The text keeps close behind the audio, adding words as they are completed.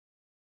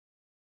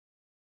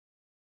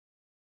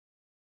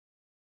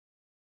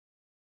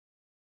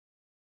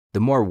The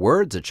more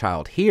words a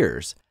child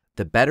hears,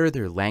 the better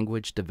their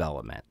language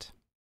development.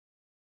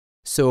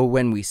 So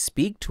when we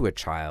speak to a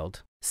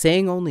child,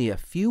 saying only a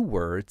few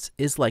words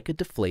is like a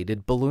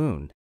deflated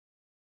balloon.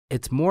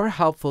 It's more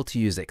helpful to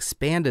use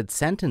expanded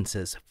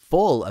sentences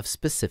full of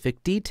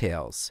specific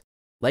details,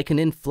 like an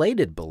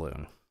inflated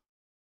balloon.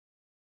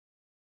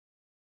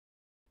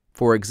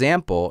 For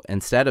example,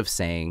 instead of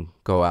saying,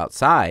 "Go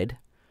outside,"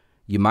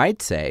 you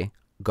might say,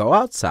 "Go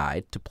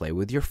outside to play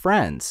with your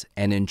friends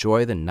and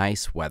enjoy the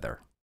nice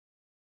weather."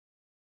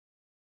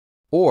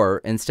 Or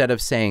instead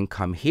of saying,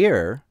 "Come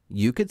here,"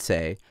 you could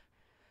say,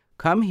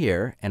 "Come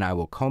here and I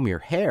will comb your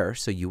hair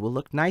so you will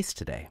look nice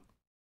today."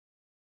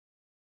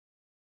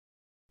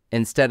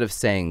 Instead of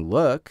saying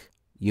 "look,"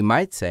 you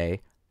might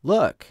say,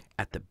 "Look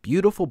at the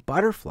beautiful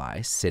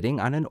butterfly sitting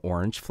on an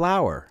orange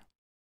flower."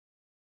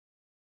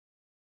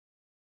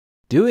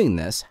 Doing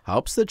this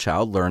helps the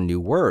child learn new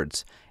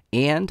words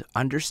and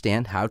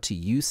understand how to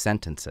use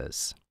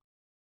sentences.